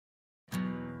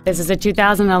This is a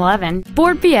 2011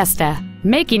 Ford Fiesta,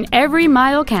 making every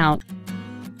mile count.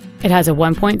 It has a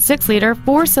 1.6-liter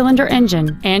four-cylinder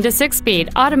engine and a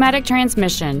 6-speed automatic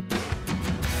transmission.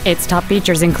 Its top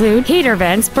features include heater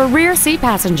vents for rear seat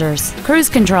passengers, cruise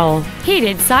control,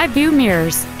 heated side view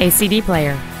mirrors, a CD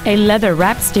player, a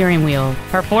leather-wrapped steering wheel,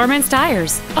 performance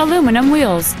tires, aluminum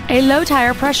wheels, a low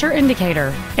tire pressure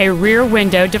indicator, a rear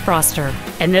window defroster,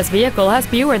 and this vehicle has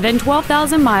fewer than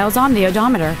 12,000 miles on the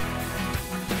odometer.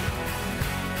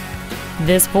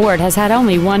 This Ford has had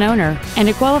only one owner, and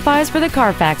it qualifies for the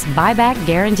Carfax buyback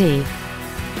guarantee.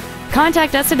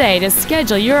 Contact us today to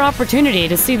schedule your opportunity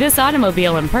to see this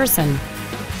automobile in person.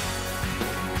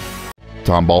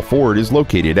 Tomball Ford is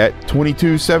located at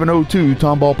 22702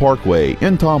 Tomball Parkway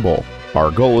in Tomball.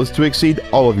 Our goal is to exceed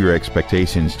all of your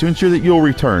expectations to ensure that you'll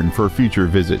return for future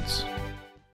visits.